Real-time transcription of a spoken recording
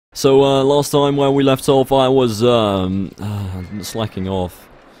So last time when we left off, I was slacking off,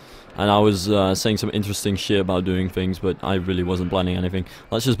 and I was saying some interesting shit about doing things, but I really wasn't planning anything.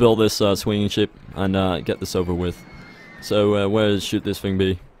 Let's just build this swinging ship and get this over with. So where should this thing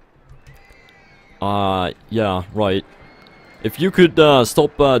be? Yeah, right. If you could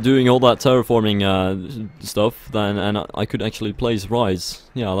stop doing all that terraforming stuff, then I could actually place rides.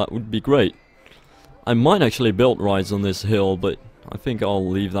 Yeah, that would be great. I might actually build rides on this hill, but I think I'll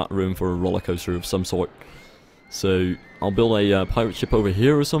leave that room for a roller coaster of some sort. So I'll build a pirate ship over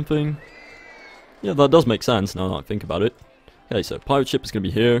here or something. Yeah, that does make sense now that I think about it. Okay, so pirate ship is going to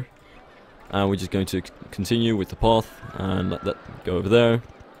be here, and we're just going to continue with the path and let that go over there,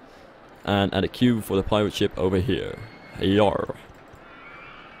 and add a queue for the pirate ship over here. Yar.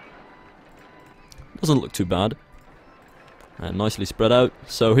 Doesn't look too bad, and nicely spread out.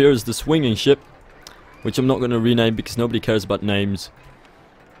 So here's the swinging ship, which I'm not going to rename because nobody cares about names.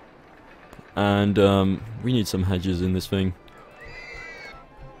 And we need some hedges in this thing.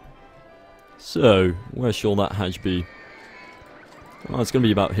 So, where shall that hedge be? Well, it's going to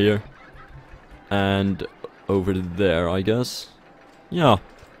be about here. And over there, I guess. Yeah,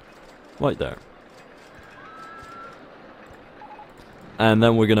 right there. And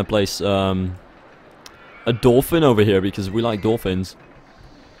then we're going to place a dolphin over here because we like dolphins.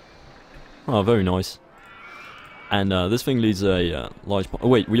 Oh, very nice. And this thing needs a large. Oh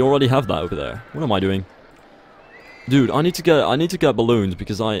wait, we already have that over there. What am I doing, dude? I need to get balloons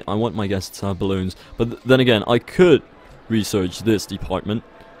because I want my guests to have balloons. But then again, I could research this department,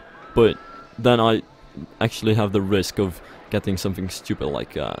 but then I actually have the risk of getting something stupid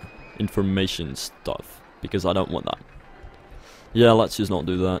like information stuff because I don't want that. Yeah, let's just not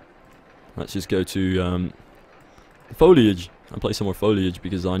do that. Let's just go to foliage and play some more foliage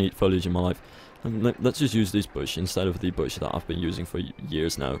because I need foliage in my life. And let's just use this bush instead of the bush that I've been using for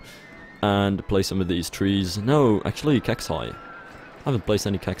years now. And place some of these trees. No, actually cacti. I haven't placed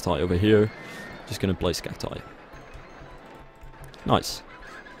any cacti over here. Just gonna place cacti. Nice.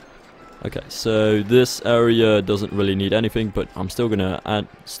 Okay, so this area doesn't really need anything, but I'm still gonna add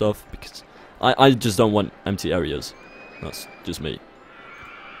stuff because I just don't want empty areas. That's just me.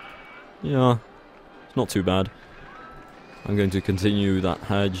 Yeah, it's not too bad. I'm going to continue that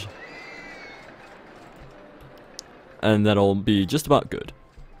hedge. And that'll be just about good.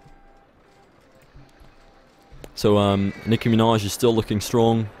 So Nicki Minaj is still looking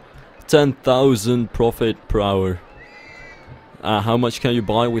strong. 10,000 profit per hour. How much can you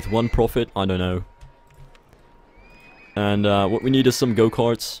buy with one profit? I don't know. And what we need is some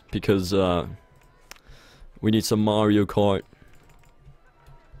go-karts because we need some Mario Kart.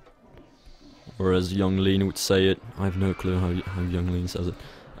 Or as Young Lean would say it. I have no clue how Young Lean says it.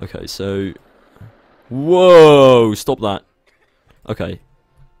 Okay, so whoa! Stop that. Okay.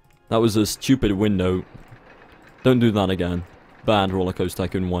 That was a stupid window. Don't do that again. Bad Roller Coaster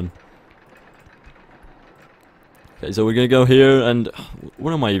Tycoon 1. Okay, so we're gonna go here and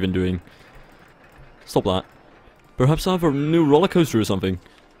what am I even doing? Stop that. Perhaps I have a new roller coaster or something.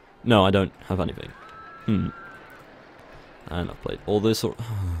 No, I don't have anything. And I've played all this.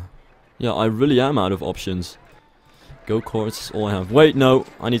 Yeah, I really am out of options. Go-karts is all I have. Wait, no.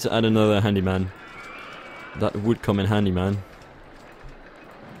 I need to add another handyman. That would come in handy, man.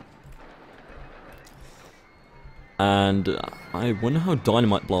 And I wonder how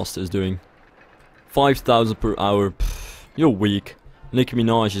Dynamite Blaster is doing. 5,000 per hour. Pff, you're weak. Nicki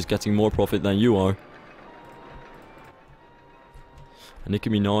Minaj is getting more profit than you are. And Nicki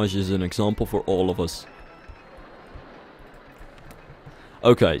Minaj is an example for all of us.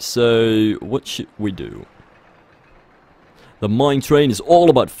 Okay, so what should we do? The mine train is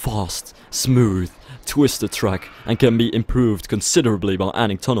all about fast, smooth, twisted track and can be improved considerably by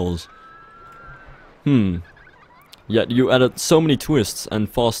adding tunnels. Yet you added so many twists and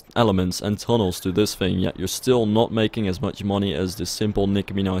fast elements and tunnels to this thing, yet you're still not making as much money as the simple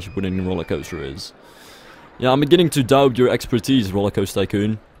Nicki Minaj wooden roller coaster is. Yeah, I'm beginning to doubt your expertise, Roller Coaster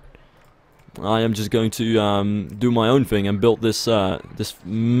Tycoon. I am just going to do my own thing and build this this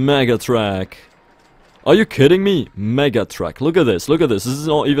mega track. Are you kidding me? Mega track. Look at this. Look at this. This is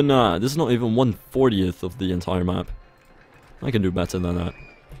not even 1/40th of the entire map. I can do better than that.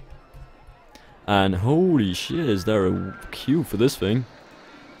 And holy shit, is there a queue for this thing?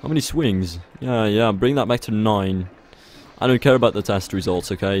 How many swings? Yeah, bring that back to 9. I don't care about the test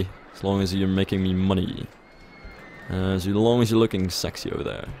results, okay? As long as you're making me money. As long as you're looking sexy over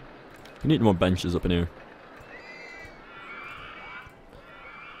there. We need more benches up in here.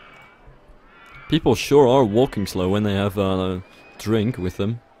 People sure are walking slow when they have a drink with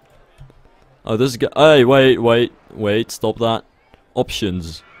them. Oh, this guy. Hey, wait, stop that.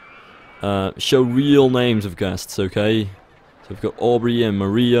 Options. Show real names of guests, okay? So we've got Aubrey and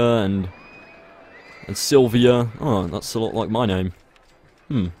Maria and Sylvia. Oh, that's a lot like my name.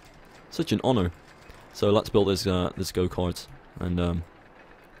 Such an honor. So let's build this this go-kart and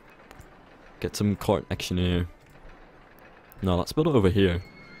get some kart action here. No, let's build it over here.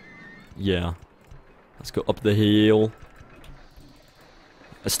 Yeah. Let's go up the hill.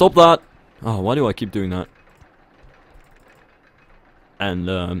 Stop that! Oh, why do I keep doing that? And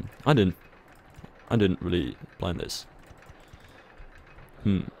I didn't really plan this.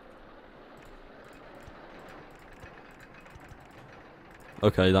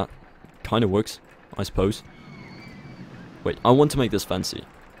 Okay, that kind of works, I suppose. Wait, I want to make this fancy.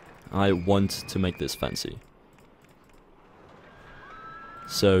 I want to make this fancy.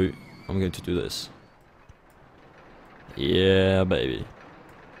 So, I'm going to do this. Yeah, baby.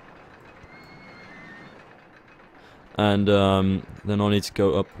 And then I need to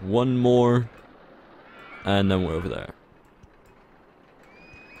go up one more. And then we're over there.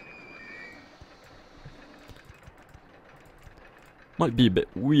 Might be a bit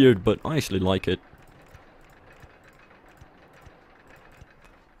weird, but I actually like it.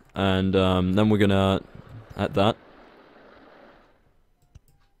 And then we're gonna add that.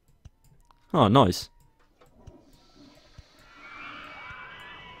 Oh, nice.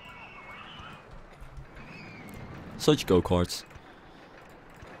 Such go-karts.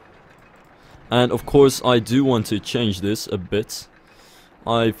 And of course I do want to change this a bit.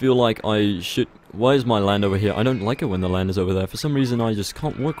 I feel like I should... Why is my land over here? I don't like it when the land is over there. For some reason I just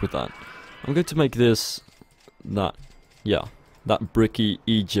can't work with that. I'm going to make this... that bricky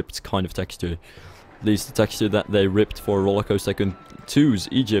Egypt kind of texture. At least the texture that they ripped for Roller Coaster Tycoon 2's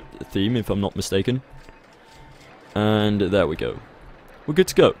Egypt theme, if I'm not mistaken. And there we go. We're good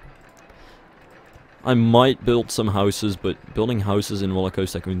to go. I might build some houses, but building houses in Roller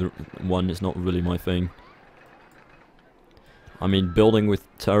Coaster Tycoon 1 is not really my thing. I mean, building with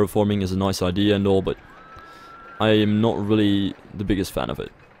terraforming is a nice idea and all, but I am not really the biggest fan of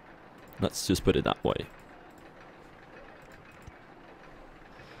it. Let's just put it that way.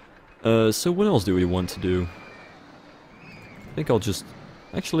 So what else do we want to do? I think I'll just...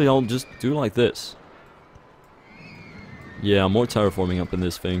 Actually, I'll just do like this. Yeah, more terraforming up in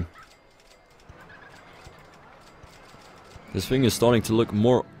this thing. This thing is starting to look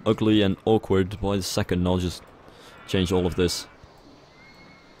more ugly and awkward by the second. I'll just change all of this.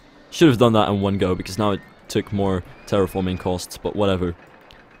 Should have done that in one go, because now it took more terraforming costs, but whatever.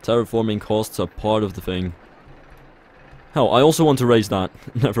 Terraforming costs are part of the thing. Hell, I also want to raise that.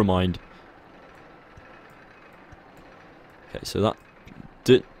 Never mind. Okay, so that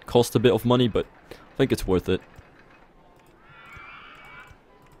did cost a bit of money, but I think it's worth it.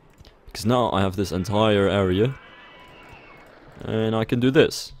 Because now I have this entire area. And I can do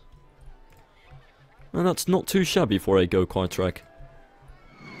this. And that's not too shabby for a go-kart track.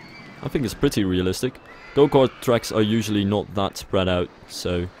 I think it's pretty realistic. Go-kart tracks are usually not that spread out,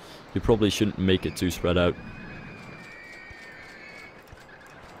 so you probably shouldn't make it too spread out.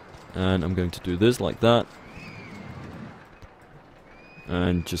 And I'm going to do this like that.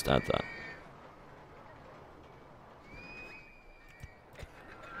 And just add that.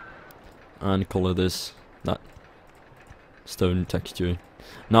 And color this that stone texture.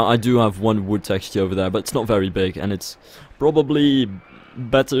 Now I do have one wood texture over there, but it's not very big, and it's probably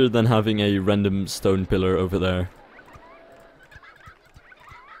better than having a random stone pillar over there.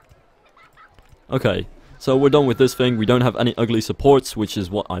 Okay, so we're done with this thing. We don't have any ugly supports, which is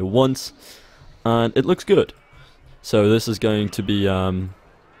what I want, and it looks good. So this is going to be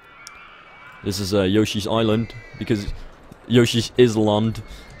this is Yoshi's Island, because Yoshi's Island,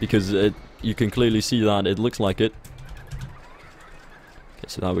 because you can clearly see that it looks like it. Okay,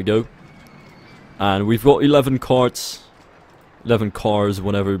 so there we go. And we've got 11 carts, 11 cars,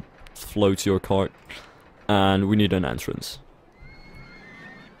 whatever floats your cart, and we need an entrance.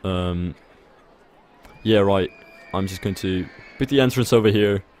 Yeah, right. I'm just going to put the entrance over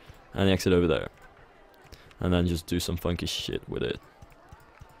here and the exit over there, and then just do some funky shit with it.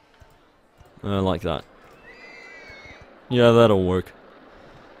 Like that. Yeah, that'll work.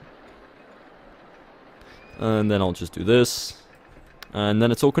 And then I'll just do this, and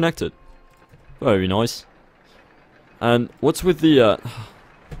then it's all connected. Very nice. And what's with the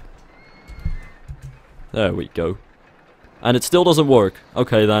there we go. And it still doesn't work.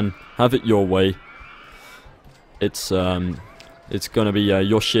 Okay, then have it your way. It's gonna be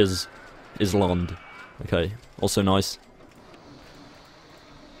Yoshi's Island. Okay, also nice.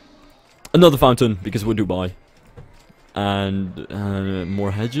 Another fountain, because we're Dubai. And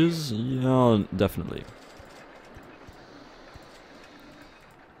more hedges? Yeah, definitely.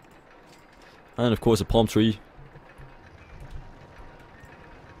 And of course a palm tree.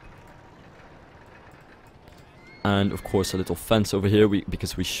 And of course a little fence over here,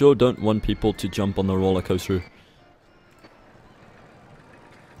 because we sure don't want people to jump on the roller coaster.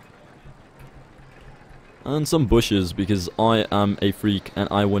 And some bushes, because I am a freak and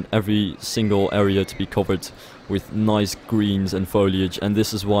I want every single area to be covered with nice greens and foliage, and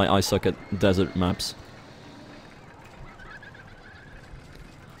this is why I suck at desert maps.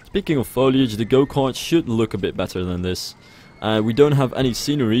 Speaking of foliage, the go-kart should look a bit better than this. We don't have any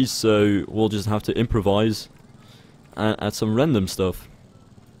scenery, so we'll just have to improvise and add some random stuff.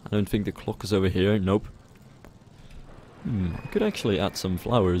 I don't think the clock is over here, nope. I could actually add some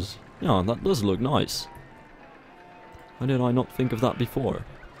flowers. Yeah, that does look nice. Why did I not think of that before?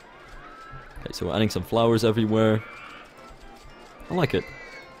 Okay, so we're adding some flowers everywhere. I like it.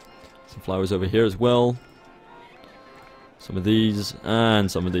 Some flowers over here as well. Some of these, and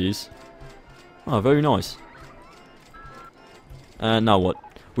some of these. Oh, very nice. And now what?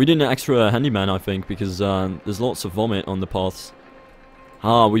 We need an extra handyman, I think, because there's lots of vomit on the paths.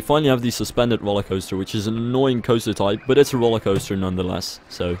 We finally have the suspended roller coaster, which is an annoying coaster type, but it's a roller coaster nonetheless,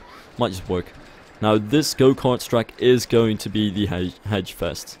 so might just work. Now this go-kart track is going to be the hedge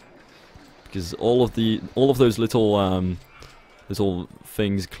fest, because all of those little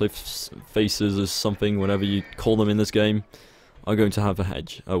things, cliffs, faces or something, whatever you call them in this game, are going to have a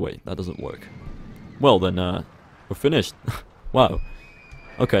hedge. Oh wait, that doesn't work. Well then, we're finished. Wow.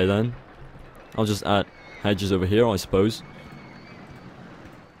 Okay then, I'll just add hedges over here, I suppose.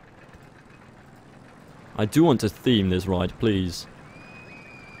 I do want to theme this ride, please.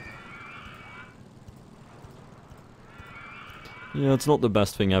 Yeah, it's not the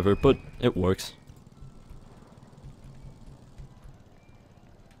best thing ever, but it works.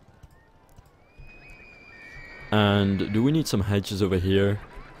 And do we need some hedges over here?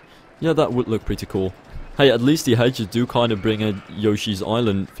 Yeah, that would look pretty cool. Hey, at least the hedges do kind of bring a Yoshi's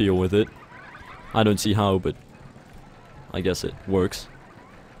Island feel with it. I don't see how, but I guess it works.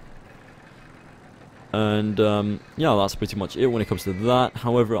 And yeah, that's pretty much it when it comes to that.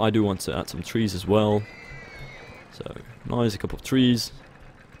 However, I do want to add some trees as well. So, nice, a couple of trees.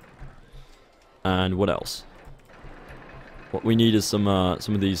 And what else? What we need is some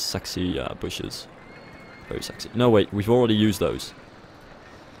of these sexy bushes. Very sexy. No, wait, we've already used those.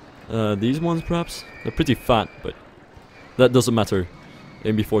 These ones, perhaps? They're pretty fat, but that doesn't matter.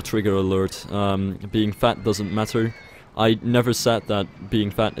 In before trigger alert, being fat doesn't matter. I never said that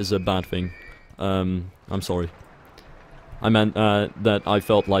being fat is a bad thing. I'm sorry. I meant that I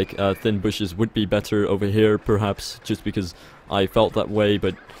felt like thin bushes would be better over here, perhaps, just because I felt that way.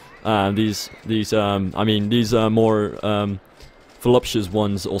 But these more voluptuous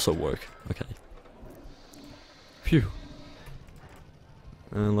ones also work. Okay. Phew.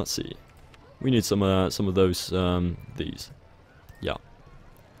 Let's see. We need some of those these. Yeah.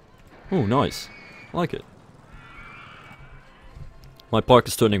 Oh, nice. I like it. My park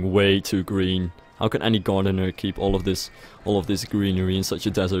is turning way too green. How can any gardener keep all of this greenery in such a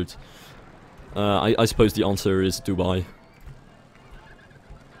desert? I suppose the answer is Dubai.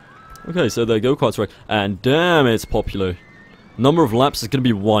 Okay, so the go-karts track, and damn, it's popular. Number of laps is gonna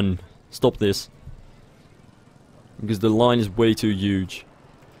be 1. Stop this, because the line is way too huge.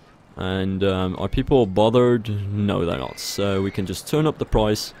 And are people bothered? No, they're not. So we can just turn up the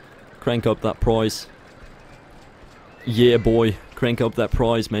price, crank up that price. Yeah, boy, crank up that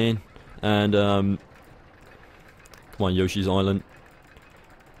price, man. And come on, Yoshi's Island.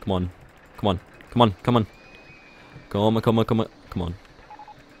 Come on, come on, come on, come on, come on, come on, come on, come on.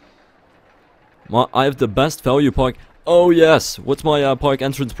 I have the best value park. Oh yes, what's my park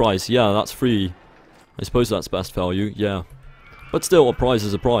entrance price? Yeah, that's free. I suppose that's best value. Yeah, but still, a prize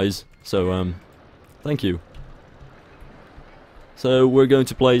is a prize. So thank you. So we're going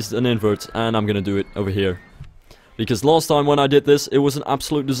to place an invert, and I'm gonna do it over here. Because last time when I did this, it was an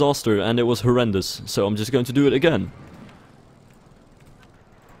absolute disaster and it was horrendous. So I'm just going to do it again.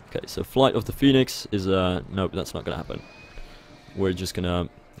 Okay, so Flight of the Phoenix is, nope, that's not gonna happen. We're just gonna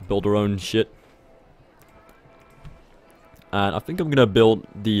build our own shit. And I think I'm gonna build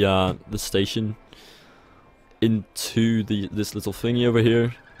the station into this little thingy over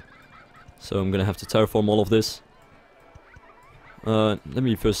here. So I'm gonna have to terraform all of this. Let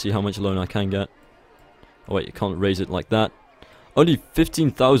me first see how much loan I can get. Oh wait, you can't raise it like that. Only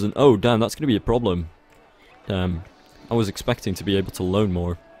 15,000. Oh damn, that's gonna be a problem. Damn, I was expecting to be able to loan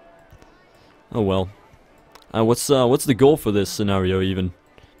more. Oh well. What's the goal for this scenario even?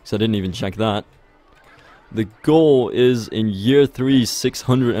 Because I didn't even check that. The goal is in year 3,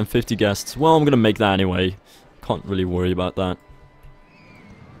 650 guests. Well, I'm gonna make that anyway. Can't really worry about that.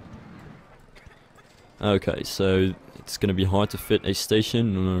 Okay, so it's gonna be hard to fit a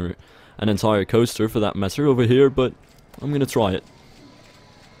station or an entire coaster for that matter over here, but I'm gonna try it.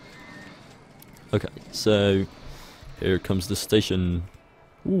 Okay, so here comes the station.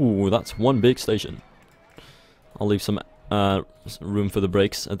 Ooh, that's one big station. I'll leave some room for the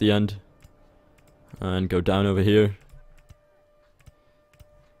brakes at the end. And go down over here.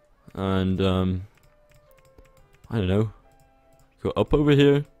 And, I don't know. Go up over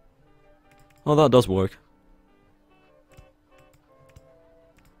here. Oh, that does work.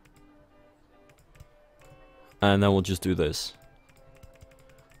 And then we'll just do this.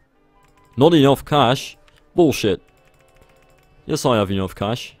 Not enough cash? Bullshit. Yes, I have enough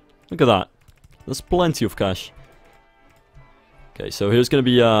cash. Look at that. There's plenty of cash. Okay, so here's gonna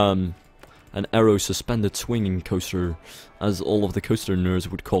be an arrow suspended swinging coaster, as all of the coaster nerds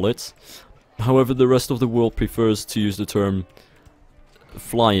would call it. However, the rest of the world prefers to use the term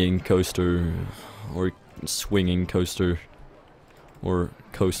flying coaster, or swinging coaster, or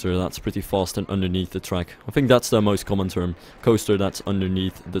coaster that's pretty fast and underneath the track. I think that's the most common term. Coaster that's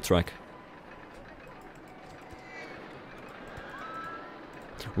underneath the track.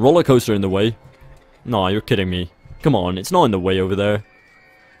 Roller coaster in the way? Nah, you're kidding me. Come on, it's not in the way over there.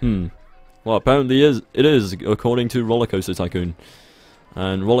 Well, apparently it is, according to Roller Coaster Tycoon.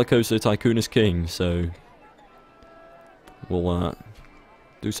 And Roller Coaster Tycoon is king, so we'll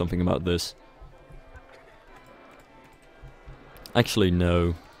do something about this. Actually,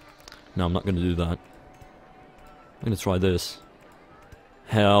 no. No, I'm not going to do that. I'm going to try this.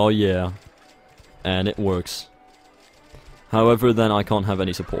 Hell yeah. And it works. However, then I can't have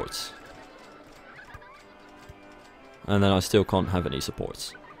any supports. And then I still can't have any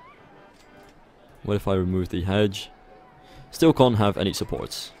supports. What if I remove the hedge? Still can't have any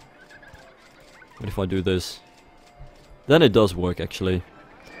supports. What if I do this? Then it does work, actually.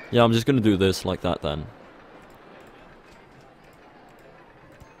 Yeah, I'm just gonna do this like that then.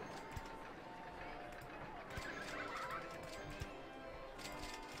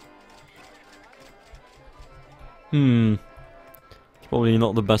 It's probably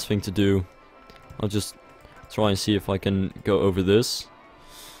not the best thing to do. I'll just try and see if I can go over this.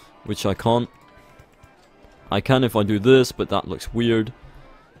 Which I can't. I can if I do this, but that looks weird.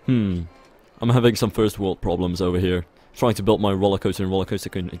 I'm having some first world problems over here. Trying to build my roller coaster and Roller Coaster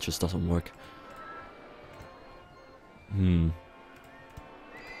Tycoon, it just doesn't work.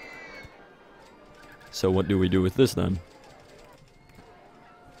 So what do we do with this then?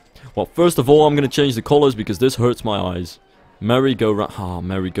 Well, first of all, I'm gonna change the colors because this hurts my eyes. Merry-go-round. Ah,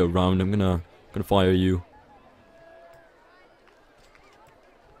 merry-go-round. I'm gonna fire you.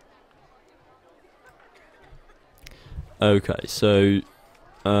 Okay, so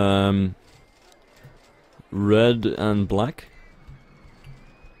red and black.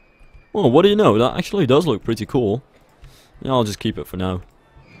 Well, what do you know? That actually does look pretty cool. Yeah, I'll just keep it for now.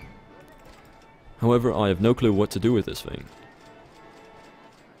 However, I have no clue what to do with this thing.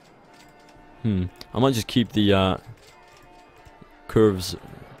 I might just keep the curves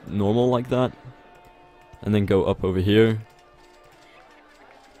normal like that. And then go up over here.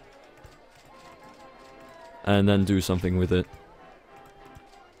 And then do something with it.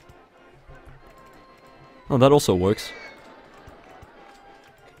 Oh, that also works.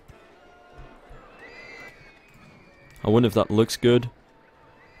 I wonder if that looks good.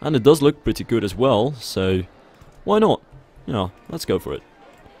 And it does look pretty good as well, so why not? Yeah, let's go for it.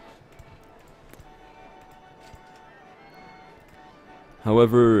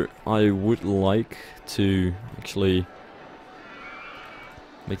 However, I would like to actually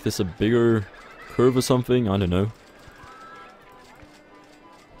make this a bigger curve or something, I don't know.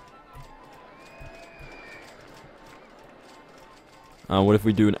 What if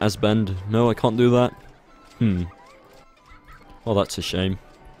we do an S-bend? No, I can't do that. Well, that's a shame.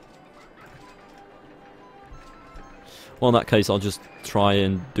 Well, in that case, I'll just try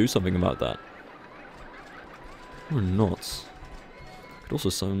and do something about that. Or not. Could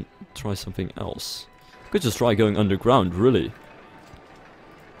also try something else. Could just try going underground, really.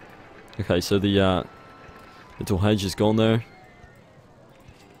 Okay, so the little hedge is gone there.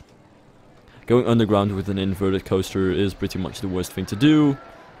 Going underground with an inverted coaster is pretty much the worst thing to do,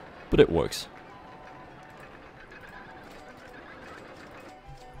 but it works.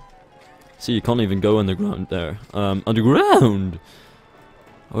 See, you can't even go underground there. Underground!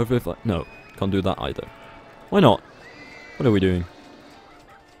 However, if I... No, can't do that either. Why not? What are we doing?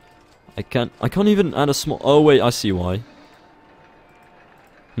 I can't even add a small... Oh, wait, I see why.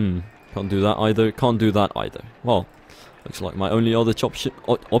 Can't do that either. Can't do that either. Well, looks like my only other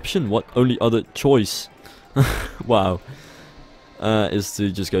option. What? Only other choice. Wow. is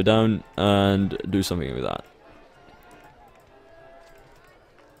to just go down and do something with that.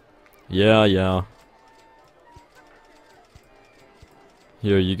 Yeah, yeah.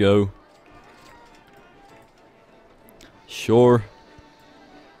 Here you go. Sure.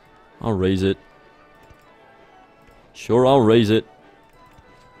 I'll raise it. Sure, I'll raise it.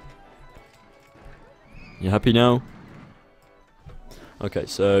 You happy now? Okay,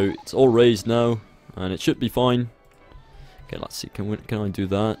 so it's all raised now, and it should be fine. Okay, let's see. Can I do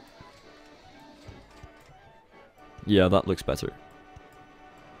that? Yeah, that looks better.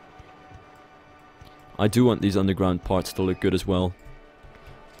 I do want these underground parts to look good as well.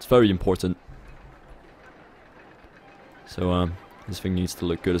 It's very important. So this thing needs to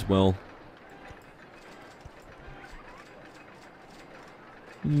look good as well.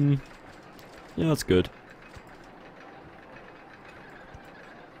 Yeah, that's good.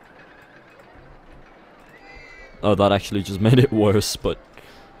 Oh, that actually just made it worse, but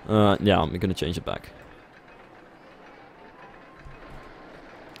yeah, I'm gonna change it back.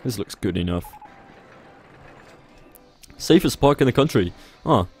 This looks good enough. Safest park in the country.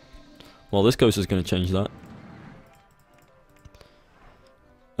 Ah, well, this coaster's gonna change that.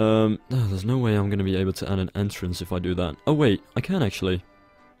 There's no way I'm gonna be able to add an entrance if I do that. Oh wait, I can actually.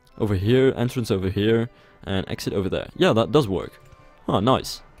 Over here, entrance over here, and exit over there. Yeah, that does work. Ah,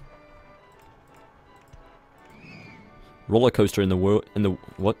 nice. Roller coaster in the world. In the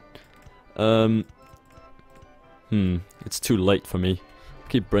what? It's too late for me. I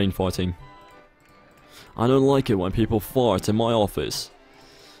keep brain farting. I don't like it when people fart in my office.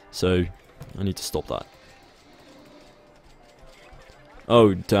 So, I need to stop that.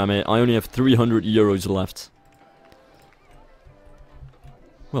 Oh, damn it. I only have 300 euros left.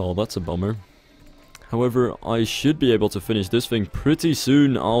 Well, that's a bummer. However, I should be able to finish this thing pretty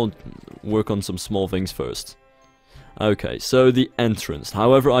soon. I'll work on some small things first. Okay, so the entrance.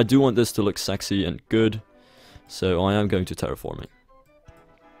 However, I do want this to look sexy and good. So I am going to terraform it.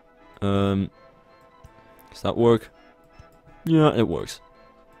 Does that work? Yeah, it works.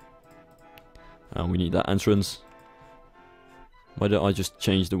 And we need that entrance. Why did I just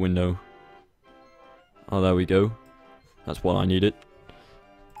change the window? Oh, there we go. That's what I needed.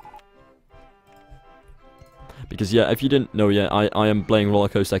 Because yeah, if you didn't know yet, I am playing Roller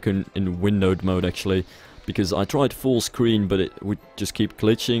Coaster Tycoon in windowed mode actually. Because I tried full screen, but it would just keep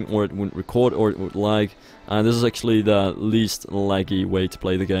glitching, or it wouldn't record, or it would lag. And this is actually the least laggy way to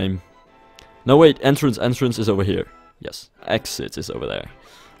play the game. No wait, entrance is over here. Yes, exit is over there.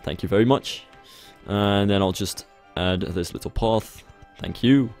 Thank you very much. And then I'll just add this little path. Thank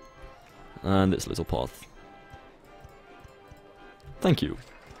you. And this little path. Thank you.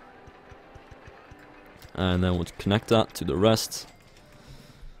 And then we'll connect that to the rest.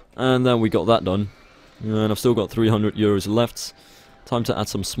 And then we got that done. And I've still got 300 euros left. Time to add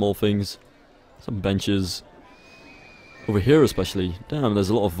some small things. Some benches. Over here especially. Damn, there's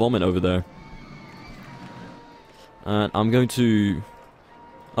a lot of vomit over there. And I'm going to...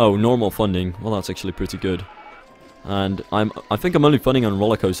 Oh, normal funding. Well, that's actually pretty good. And I think I'm only funding on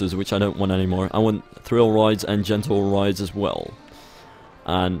roller coasters, which I don't want anymore. I want thrill rides and gentle rides as well.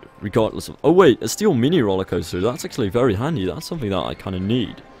 And regardless of... Oh wait, a steel mini roller coaster. That's actually very handy. That's something that I kind of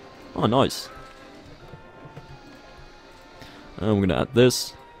need. Oh, nice. And we're going to add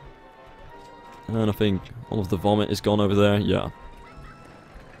this. And I think all of the vomit is gone over there. Yeah.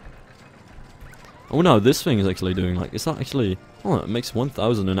 Oh no, this thing is actually doing like... Is that actually... Oh, it makes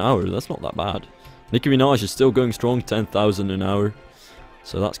 1,000 an hour. That's not that bad. Nicki Minaj is still going strong, 10,000 an hour.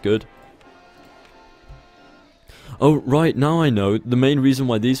 So that's good. Oh, right, now I know. The main reason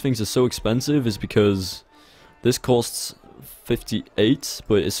why these things are so expensive is because this costs 58,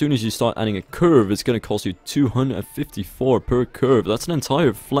 but as soon as you start adding a curve, it's going to cost you 254 per curve. That's an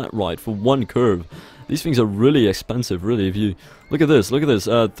entire flat ride for one curve. These things are really expensive, really. If you look at this,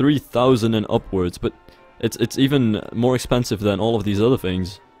 3,000 and upwards, but it's even more expensive than all of these other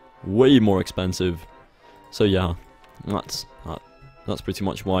things. Way more expensive. So yeah, that's pretty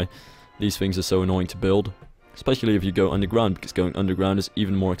much why these things are so annoying to build. Especially if you go underground, because going underground is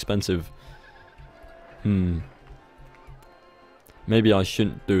even more expensive. Maybe I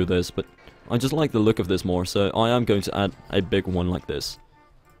shouldn't do this, but I just like the look of this more, so I am going to add a big one like this.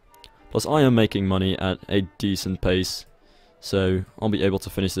 Plus I am making money at a decent pace, so I'll be able to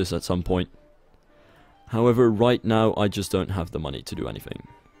finish this at some point. However, right now I just don't have the money to do anything.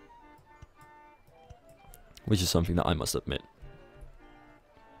 Which is something that I must admit.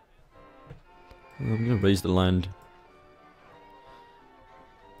 I'm gonna raise the land.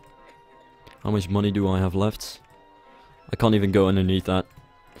 How much money do I have left? I can't even go underneath that.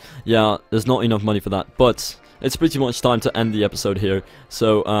 Yeah, there's not enough money for that, but it's pretty much time to end the episode here.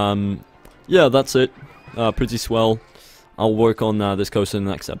 So, yeah, that's it. Pretty swell. I'll work on this coaster in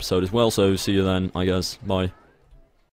the next episode as well, so see you then, I guess. Bye.